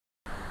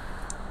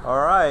All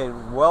right,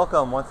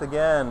 welcome once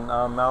again.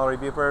 I'm Mallory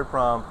Buford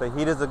from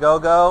Fajitas A Go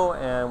Go,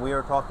 and we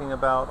are talking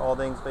about all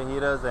things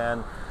fajitas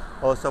and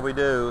all the stuff we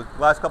do.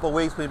 Last couple of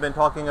weeks, we've been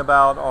talking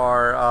about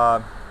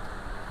our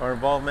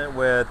involvement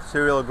with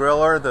Serial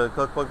Griller, the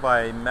cookbook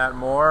by Matt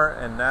Moore,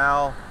 and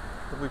now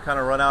we've kind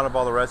of run out of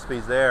all the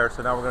recipes there.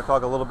 So now we're going to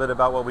talk a little bit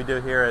about what we do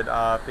here at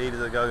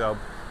Fajitas A Go Go.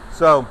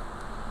 So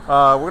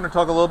we're going to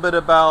talk a little bit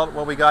about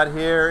what we got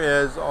here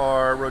is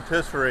our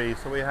rotisserie.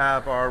 So we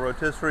have our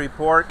rotisserie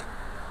pork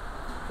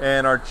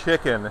and our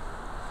chicken.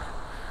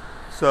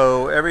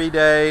 So every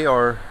day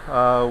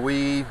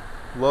we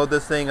load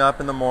this thing up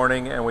in the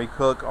morning and we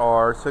cook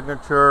our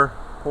signature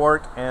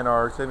pork and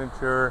our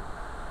signature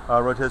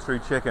rotisserie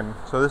chicken.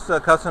 So this is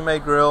a custom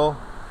made grill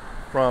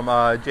from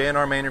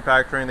J&R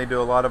Manufacturing. They do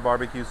a lot of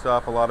barbecue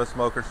stuff, a lot of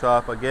smoker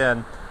stuff.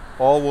 Again,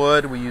 all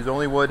wood. We use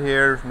only wood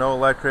here. There's no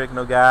electric,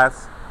 no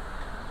gas.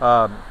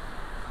 The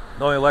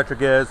only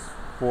electric is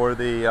for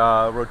the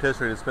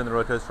rotisserie, to spin the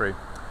rotisserie.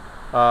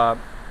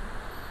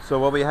 So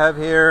what we have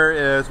here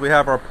is we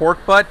have our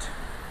pork butt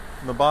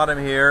on the bottom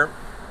here,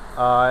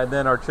 and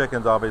then our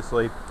chickens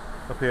obviously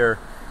up here.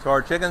 So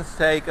our chickens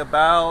take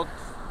about,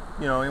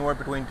 anywhere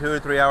between 2 to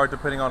 3 hours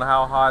depending on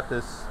how hot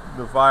the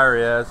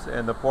fire is,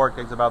 and the pork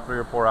takes about 3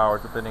 or 4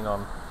 hours depending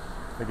on,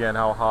 again,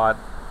 how hot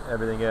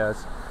everything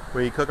is.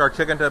 We cook our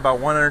chicken to about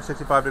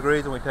 165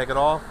 degrees and we take it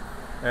off,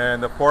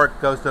 and the pork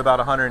goes to about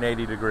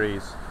 180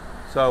 degrees.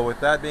 So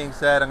with that being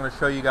said, I'm going to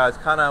show you guys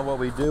kind of what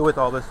we do with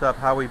all this stuff,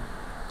 how we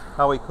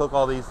cook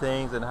all these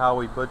things and how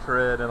we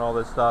butcher it and all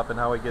this stuff, and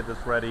how we get this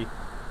ready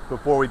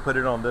before we put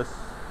it on to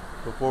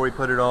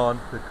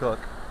cook.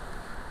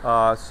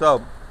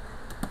 So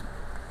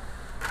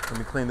let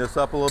me clean this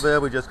up a little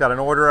bit. We just got an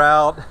order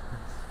out.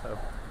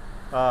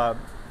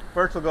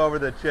 First we'll go over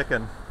the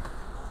chicken.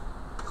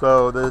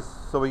 So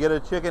we get a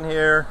chicken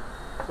here.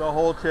 It's a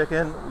whole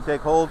chicken. We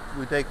take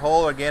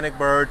whole organic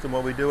birds, and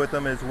what we do with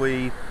them is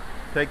we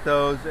take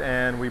those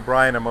and we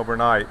brine them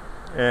overnight.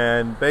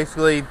 And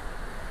basically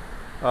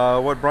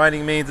what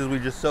brining means is we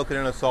just soak it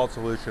in a salt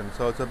solution.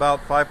 So it's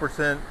about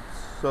 5%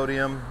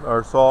 sodium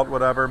or salt,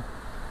 whatever,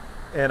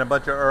 and a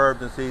bunch of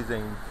herbs and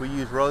seasonings. We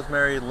use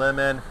rosemary,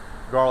 lemon,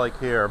 garlic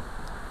here.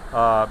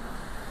 We'll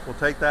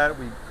take that,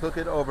 we cook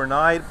it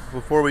overnight.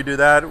 Before we do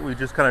that, we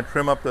just kind of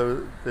trim up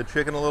the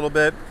chicken a little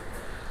bit.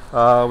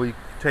 We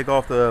take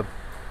off the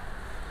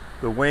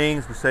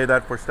wings, we save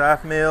that for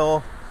staff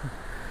meal.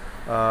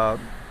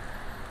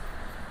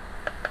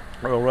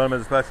 We'll run them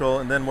as a special.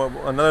 And then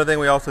another thing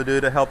we also do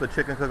to help the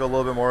chicken cook a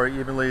little bit more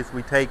evenly is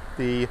we take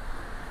the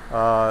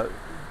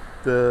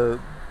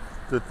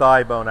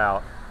thigh bone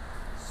out.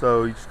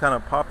 So you just kind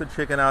of pop the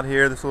chicken out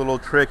here. This is a little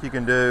trick you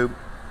can do.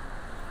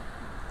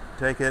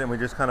 Take it and we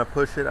just kind of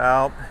push it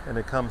out, and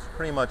it comes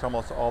pretty much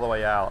almost all the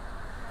way out.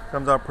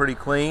 Comes out pretty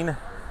clean. And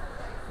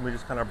we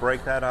just kind of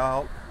break that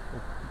out,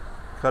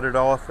 cut it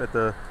off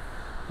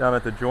down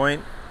at the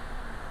joint.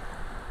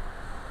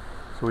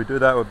 So we do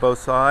that with both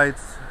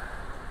sides.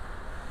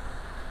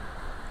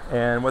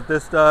 And what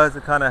this does,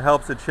 it kind of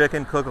helps the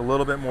chicken cook a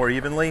little bit more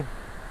evenly,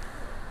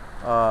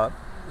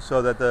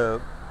 so that the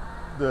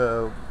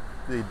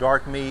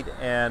dark meat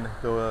and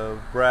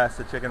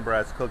the chicken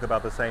breast, cook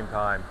about the same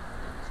time.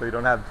 So you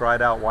don't have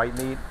dried out white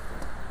meat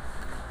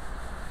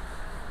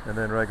and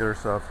then regular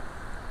stuff.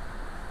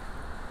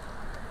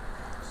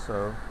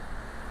 So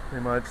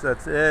pretty much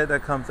that's it.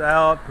 That comes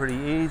out pretty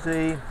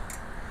easy.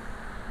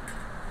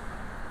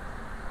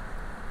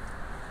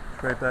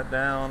 Scrape that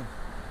down.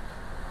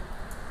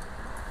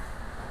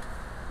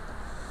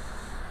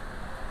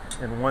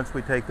 And once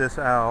we take this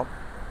out,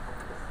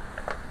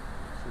 it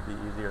should be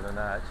easier than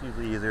that. It's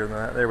usually easier than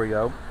that. There we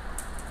go.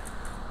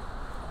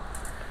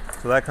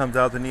 So that comes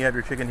out, then you have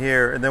your chicken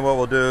here. And then what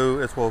we'll do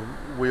is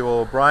we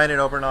will brine it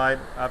overnight.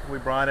 After we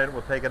brine it,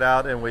 we'll take it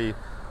out and we'll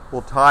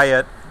tie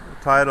it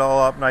all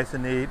up nice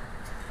and neat.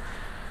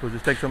 So we'll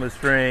just take some of the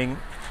string,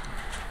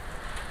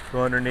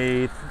 go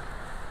underneath.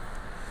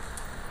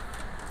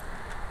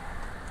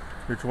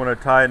 You just want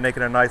to tie it and make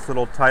it a nice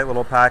little tight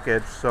little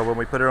package, so when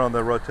we put it on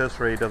the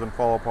rotisserie it doesn't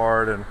fall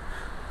apart and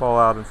fall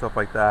out and stuff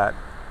like that.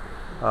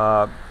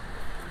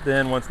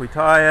 Then once we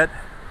tie it,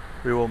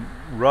 we will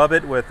rub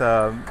it with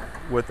a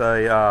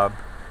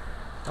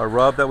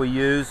rub that we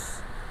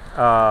use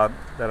that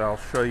I'll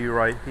show you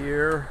right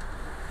here.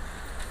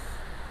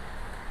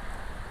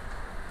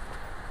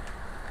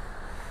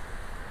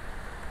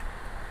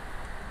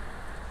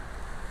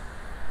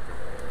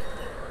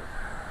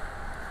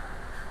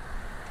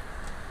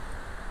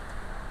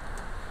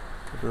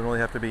 It doesn't really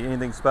have to be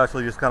anything special.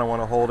 You just kind of want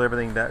to hold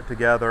everything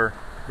together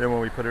then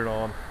when we put it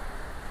on.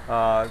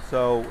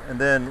 And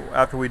then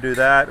after we do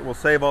that, we'll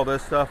save all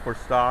this stuff for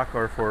stock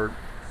or for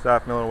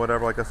staff meal or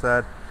whatever, like I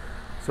said.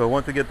 So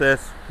once we get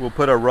this, we'll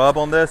put a rub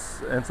on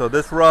this. And so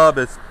this rub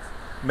is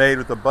made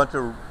with a bunch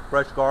of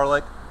fresh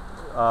garlic,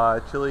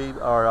 chili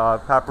or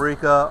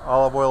paprika,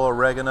 olive oil,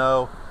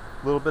 oregano,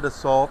 a little bit of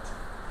salt,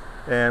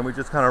 and we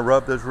just kind of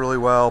rub this really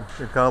well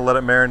and kind of let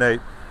it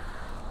marinate.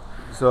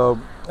 So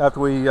after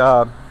we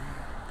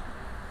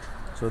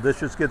So this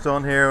just gets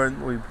on here,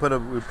 and we put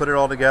it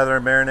all together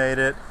and marinate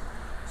it.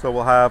 So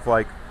we'll have,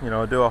 like, you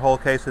know, do a whole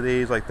case of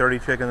these, like 30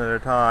 chickens at a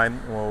time.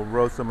 And we'll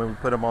roast them and we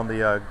put them on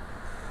the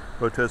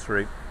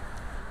rotisserie.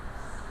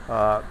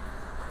 So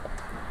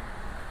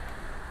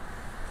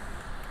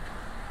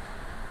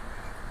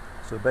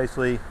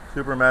basically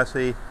super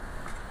messy,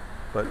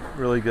 but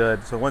really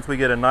good. So once we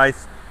get a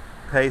nice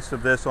paste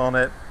of this on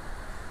it,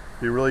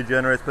 be really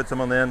generous, put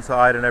some on the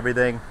inside and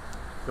everything,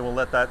 then we'll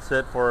let that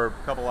sit for a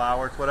couple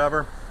hours,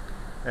 whatever.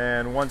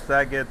 And once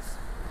that gets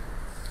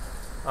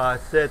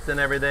sits and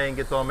everything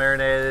gets all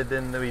marinated,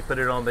 then we put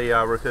it on the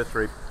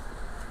rotisserie.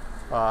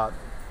 So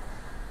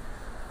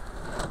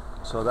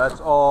that's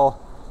all.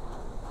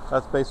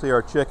 That's basically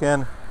our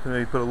chicken. So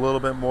we put a little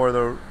bit more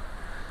of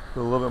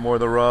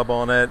the rub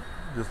on it.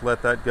 Just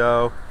let that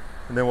go,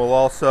 and then we'll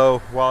also,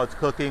 while it's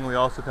cooking, we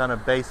also kind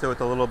of baste it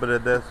with a little bit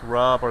of this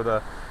rub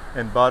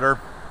and butter.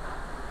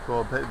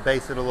 So we'll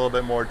baste it a little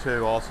bit more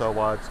too, also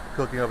while it's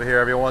cooking over here.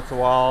 Every once in a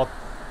while,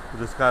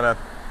 we'll just kind of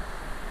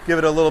give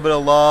it a little bit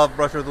of love,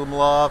 brush it with some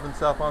love and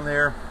stuff on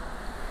there,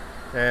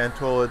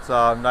 until it's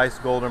nice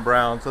golden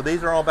brown. So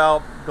these are all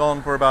about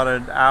going for about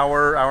an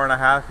hour, hour and a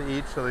half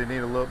each. So they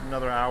need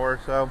another hour or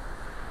so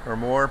or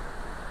more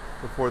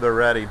before they're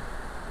ready.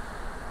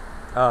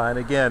 And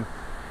again,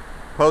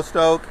 post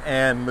oak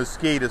and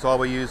mesquite is all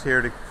we use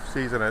here to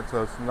season it.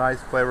 So it's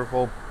nice,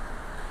 flavorful,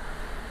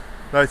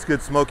 nice,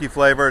 good smoky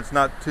flavor. It's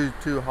not too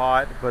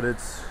hot, but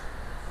it's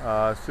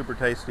super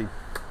tasty.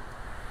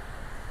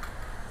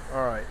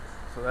 All right,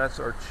 so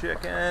that's our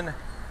chicken.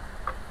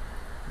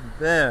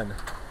 Then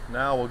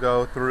now we'll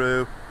go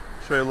through,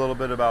 show you a little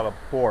bit about a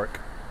pork.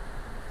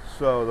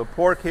 So the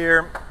pork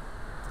here,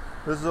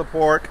 this is a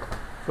pork.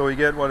 So we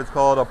get what is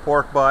called a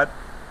pork butt.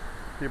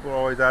 People are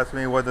always asking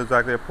me what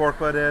exactly a pork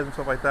butt is and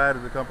stuff like that.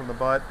 Does it come from the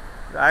butt?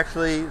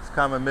 Actually, it's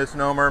kind of a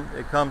misnomer.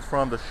 It comes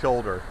from the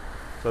shoulder.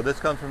 So this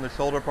comes from the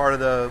shoulder part of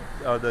the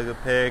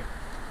pig,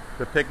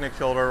 the picnic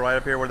shoulder right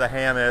up here where the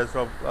ham is,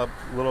 so up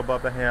a little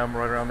above the ham,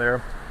 right around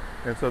there.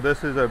 And so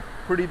this is a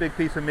pretty big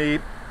piece of meat,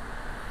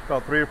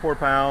 about 3 or 4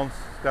 pounds.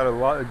 It's got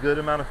a good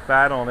amount of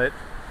fat on it.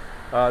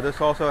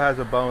 This also has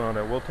a bone on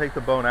it. We'll take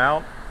the bone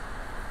out,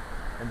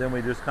 and then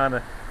we just kind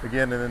of,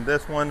 again, and then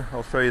this one,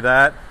 I'll show you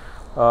that.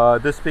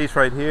 This piece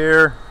right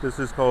here, this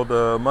is called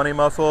the money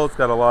muscle. It's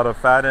got a lot of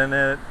fat in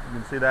it. You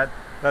can see that.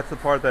 That's the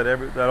part that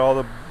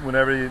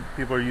whenever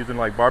people are using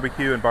like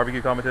barbecue and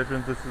barbecue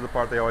competitions, this is the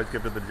part they always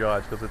give to the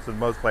judge because it's the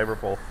most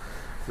flavorful.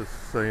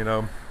 Just so you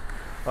know.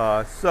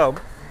 So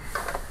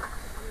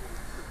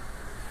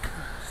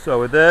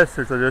with this,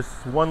 there's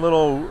just one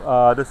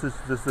little. This is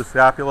just the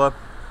scapula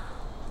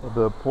of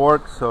the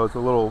pork. So it's a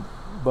little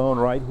bone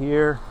right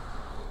here.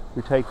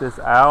 We take this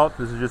out.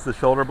 This is just the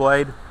shoulder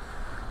blade.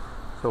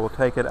 So we'll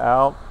take it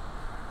out.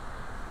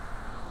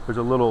 There's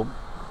a little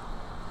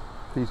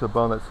piece of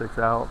bone that sticks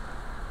out.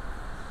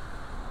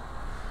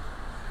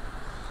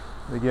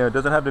 Again, it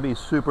doesn't have to be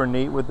super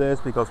neat with this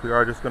because we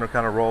are just going to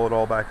kind of roll it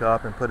all back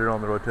up and put it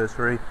on the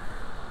rotisserie.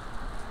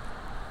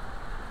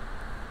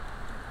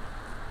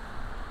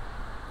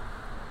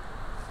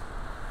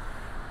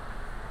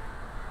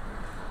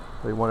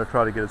 So you want to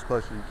try to get as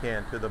close as you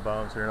can to the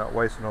bone so you're not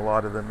wasting a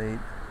lot of the meat.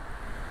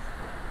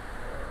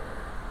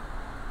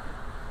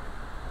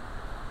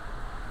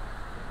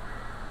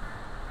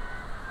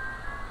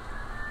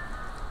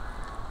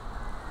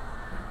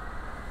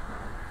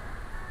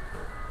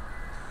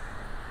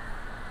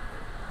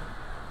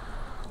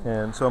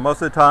 And so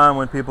most of the time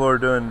when people are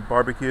doing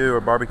barbecue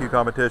or barbecue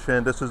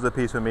competition, this is the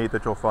piece of meat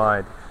that you'll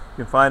find.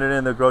 You can find it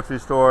in the grocery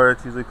store.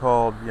 It's usually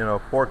called, you know,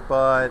 pork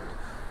butt,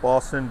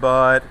 Boston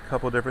butt, a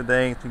couple of different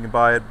things. You can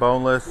buy it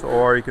boneless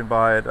or you can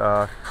buy it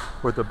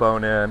with the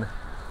bone in.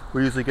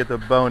 We usually get the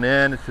bone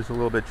in. It's just a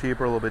little bit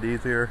cheaper, a little bit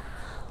easier.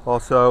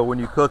 Also, when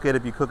you cook it,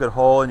 if you cook it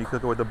whole and you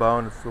cook it with the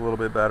bone, it's a little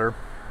bit better.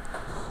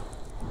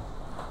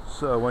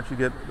 So once you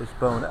get this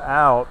bone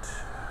out,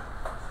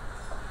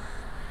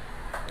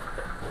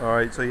 all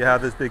right, so you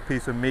have this big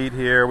piece of meat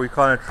here. We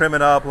kind of trim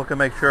it up, look and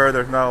make sure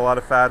there's not a lot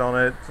of fat on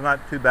it. It's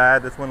not too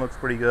bad. This one looks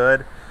pretty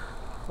good.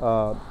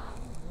 We're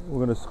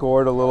going to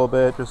score it a little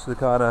bit just to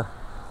kind of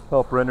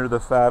help render the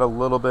fat a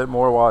little bit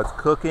more while it's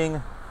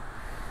cooking.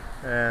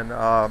 And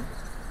then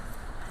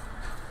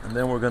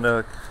we're going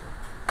to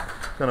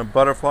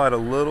butterfly it a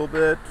little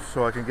bit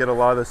so I can get a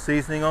lot of the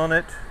seasoning on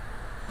it.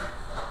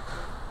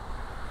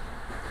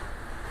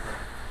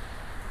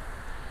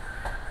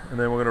 And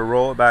then we're going to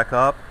roll it back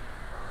up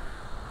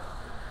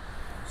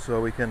so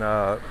we can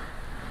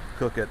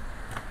cook it.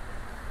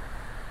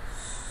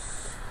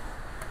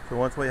 So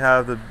once we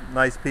have the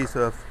nice piece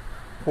of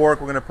pork,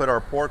 we're going to put our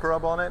pork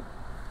rub on it.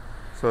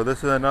 So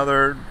this is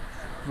another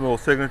little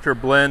signature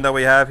blend that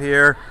we have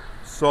here.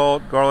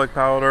 Salt, garlic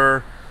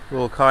powder, a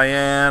little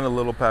cayenne, a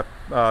little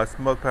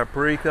smoked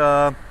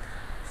paprika,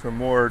 some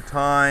more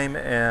thyme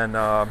and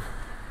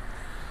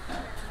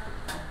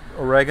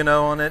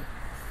oregano on it.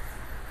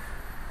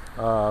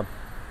 So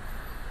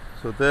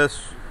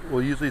this,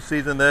 we'll usually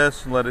season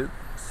this and let it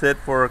sit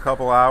for a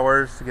couple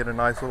hours to get a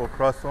nice little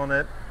crust on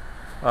it.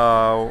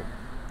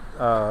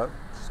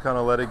 just kind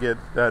of let it get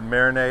that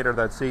marinade or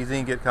that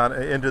seasoning get kind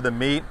of into the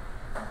meat.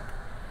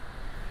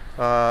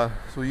 So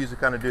we usually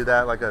kind of do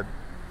that like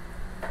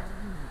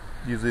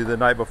usually the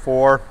night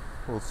before.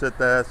 We'll sit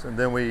this and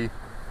then we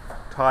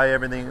tie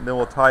everything, and then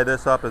we'll tie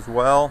this up as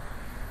well.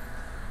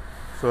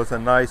 So it's a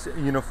nice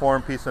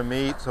uniform piece of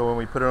meat. So when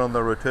we put it on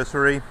the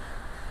rotisserie,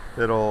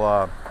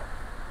 it'll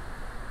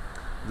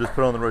just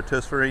put it on the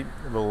rotisserie.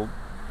 It'll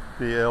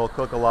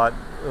cook a lot.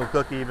 It'll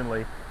cook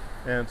evenly,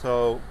 and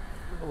so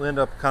it'll end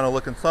up kind of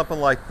looking something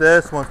like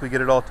this once we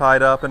get it all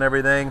tied up and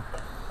everything.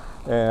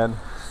 And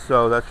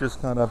so that's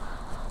just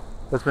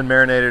that's been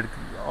marinated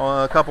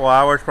a couple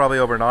hours, probably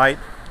overnight,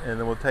 and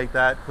then we'll take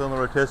that, put it on the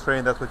rotisserie,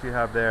 and that's what you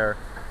have there.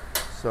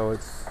 So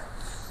it's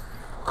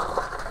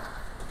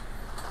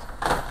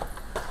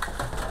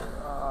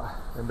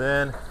and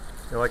then,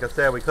 like I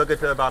said, we cook it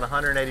to about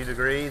 180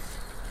 degrees.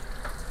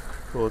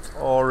 So it's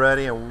all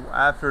ready, and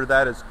after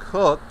that is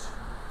cooked,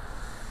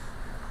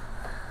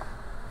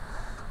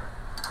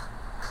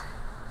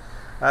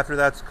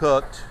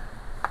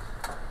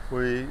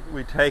 we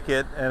take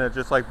it, and it's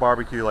just like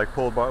barbecue, like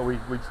we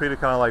treat it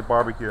kind of like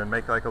barbecue and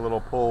make like a little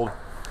pulled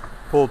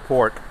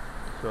pork.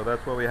 So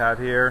that's what we have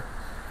here.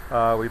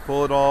 We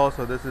pull it all,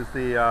 so this is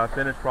the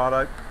finished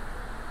product.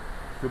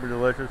 Super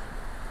delicious.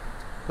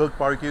 Cooked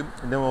barbecue,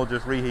 and then we'll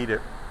just reheat it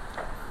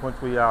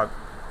once we get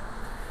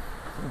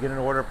an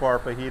order for our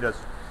fajitas.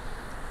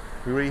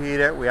 We reheat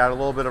it, we add a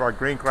little bit of our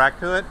green crack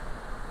to it,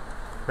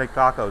 make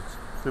tacos.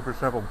 Super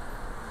simple.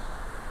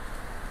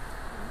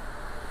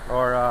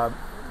 Our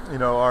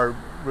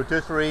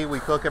rotisserie, we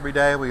cook every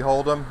day, we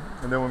hold them,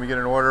 and then when we get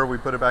an order, we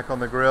put it back on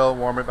the grill,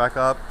 warm it back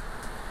up,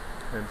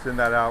 and send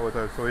that out with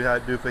us. So we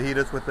do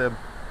fajitas with the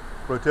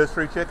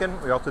rotisserie chicken.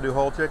 We also do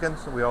whole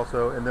chickens.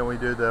 And then we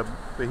do the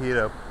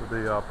fajita with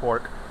the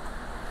pork.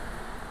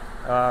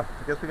 I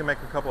guess we can make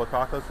a couple of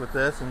tacos with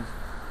this and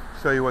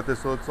show you what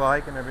this looks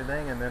like and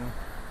everything, and then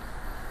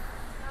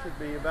it should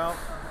be about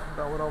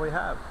what all we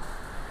have.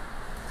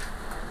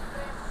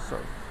 So,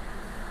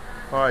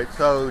 all right.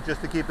 So just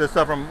to keep this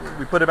up,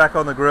 we put it back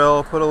on the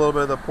grill. Put a little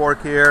bit of the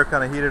pork here,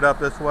 kind of heat it up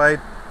this way.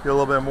 Get a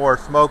little bit more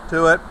smoke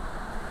to it.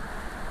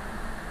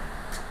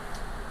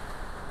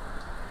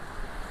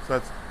 So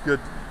that's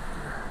good.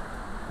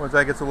 Once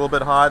that gets a little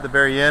bit hot at the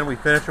very end, we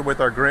finish it with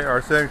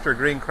our signature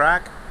green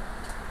crack,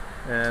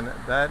 and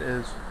that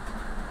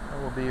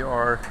will be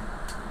our.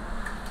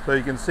 So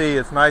you can see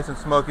it's nice and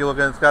smoky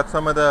looking. It's got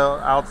some of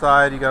the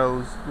outside. You got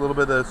a little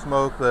bit of the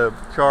smoke, the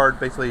charred,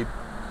 basically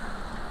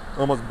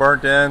almost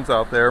burnt ends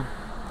out there.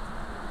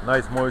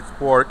 Nice moist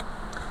pork.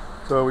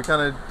 So we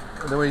and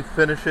then we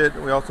finish it.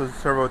 We also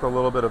serve it with a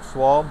little bit of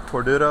slaw,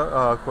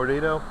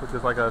 cordito, which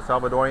is like a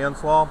Salvadorian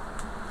slaw.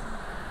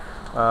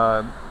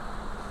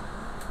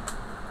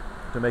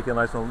 To make a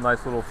nice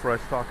little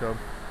fresh taco.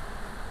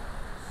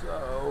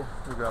 So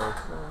we grab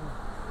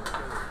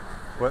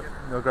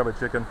We'll grab a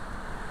chicken.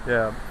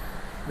 Yeah,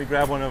 we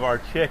grab one of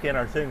our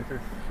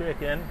signature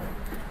chicken.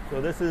 So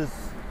this is,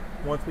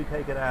 once we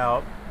take it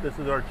out, this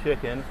is our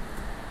chicken.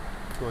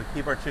 So we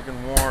keep our chicken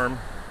warm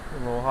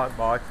in a little hot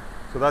box.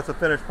 So that's the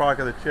finished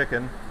product of the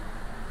chicken.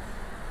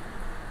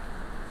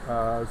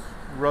 It's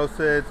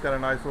roasted. It's got a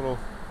nice little,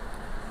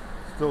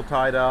 still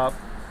tied up.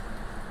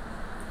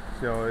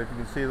 So if you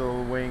can see the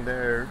little wing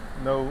there,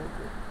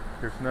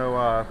 there's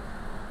no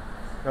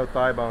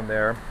thigh bone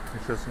there.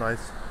 It's just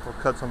nice. We'll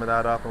cut some of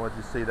that up and let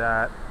you see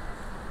that.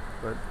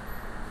 But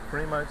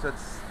pretty much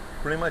that's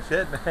pretty much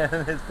it,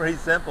 man. It's pretty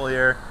simple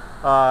here.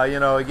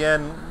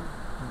 Again,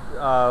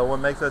 what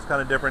makes us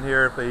kind of different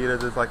here at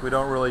Fajitas is like we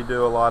don't really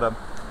do a lot of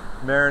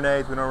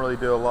marinades. We don't really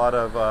do a lot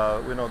of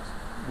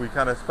we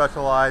kind of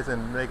specialize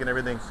in making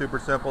everything super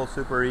simple,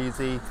 super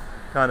easy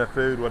kind of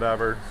food,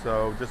 whatever.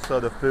 So just so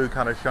the food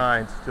kind of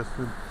shines. And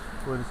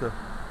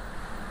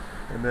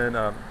then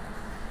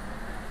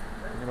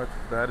pretty much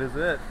that is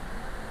it.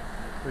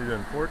 What are you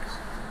doing, forks?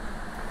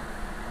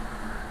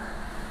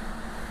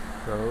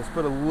 So let's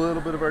put a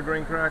little bit of our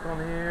green crack on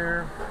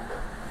here.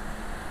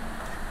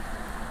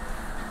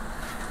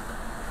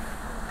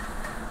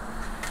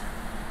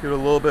 Give it a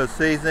little bit of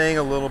seasoning,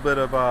 a little bit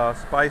of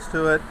spice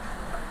to it.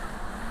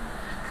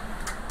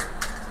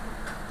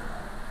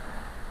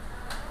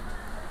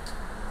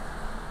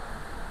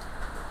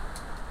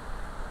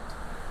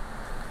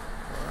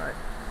 All right.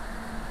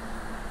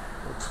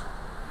 Oops.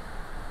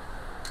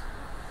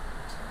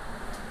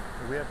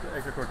 Do we have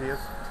extra tortillas?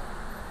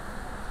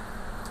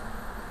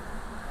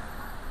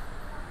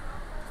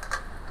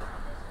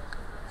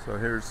 So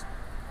here's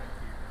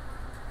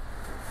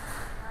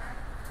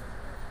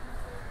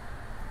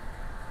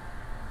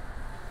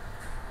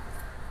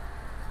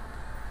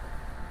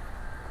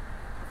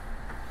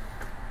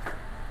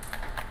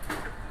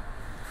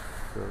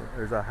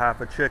there's a half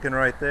a chicken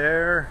right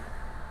there.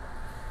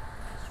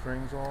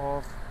 Strings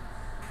off.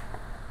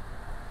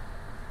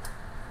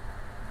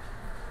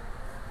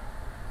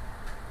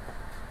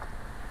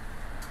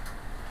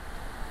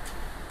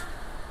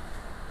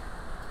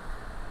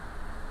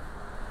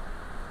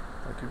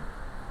 Thank you.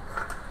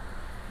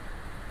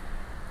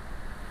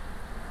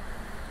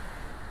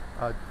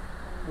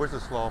 Where's the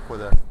slaw for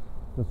the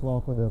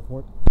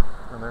pork?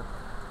 In there.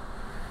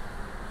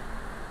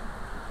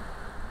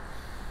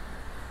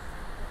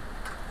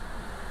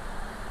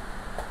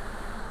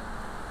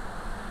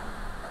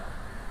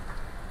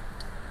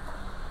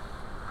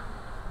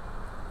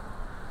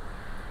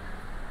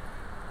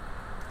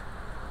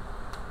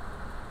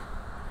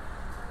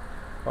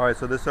 All right,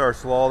 so this is our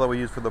slaw that we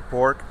use for the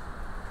pork,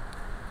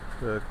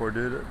 the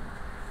Cordura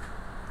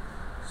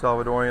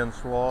Salvadorian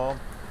slaw.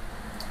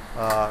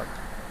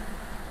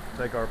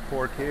 Take our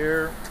pork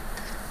here.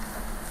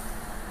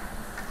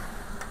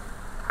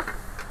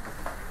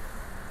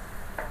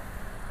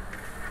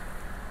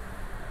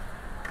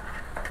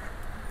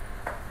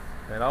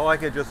 And I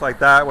like it just like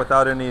that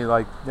without any,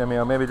 like, I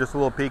mean, maybe just a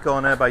little pico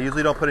on it, but I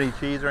usually don't put any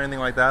cheese or anything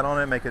like that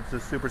on it, make it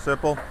just super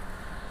simple.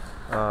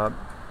 Then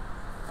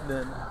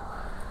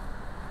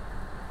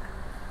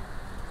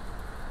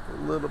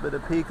a little bit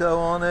of pico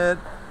on it.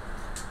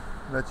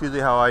 That's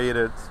usually how I eat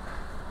it.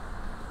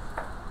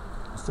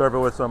 Serve it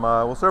with some,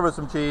 we'll serve it with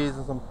some cheese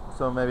and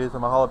some maybe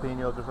some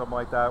jalapenos or something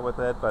like that with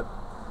it, but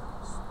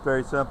it's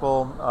very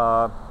simple.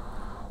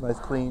 Nice,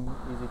 clean,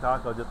 easy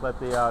taco. Just let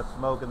the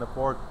smoke and the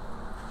pork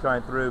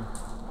shine through.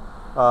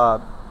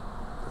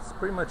 That's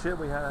pretty much it.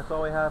 That's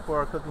all we have for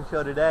our cooking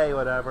show today.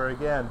 Whatever.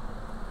 Again,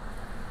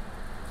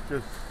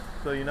 just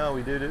so you know,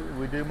 we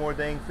do more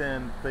things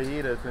than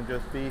fajitas and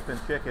just beef and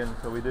chicken.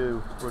 So we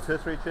do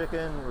rotisserie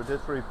chicken,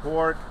 rotisserie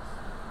pork.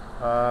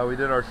 We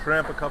did our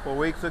shrimp a couple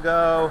weeks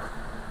ago,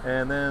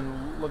 and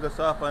then look us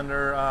up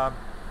under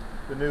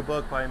the new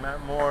book by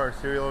Matt Moore,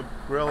 Serial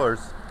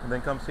Grillers, and then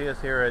come see us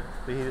here at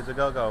Fajitas A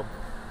Go Go.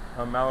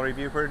 I'm Mallory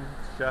Buford,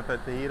 chef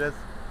at Fajitas.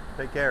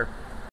 Take care.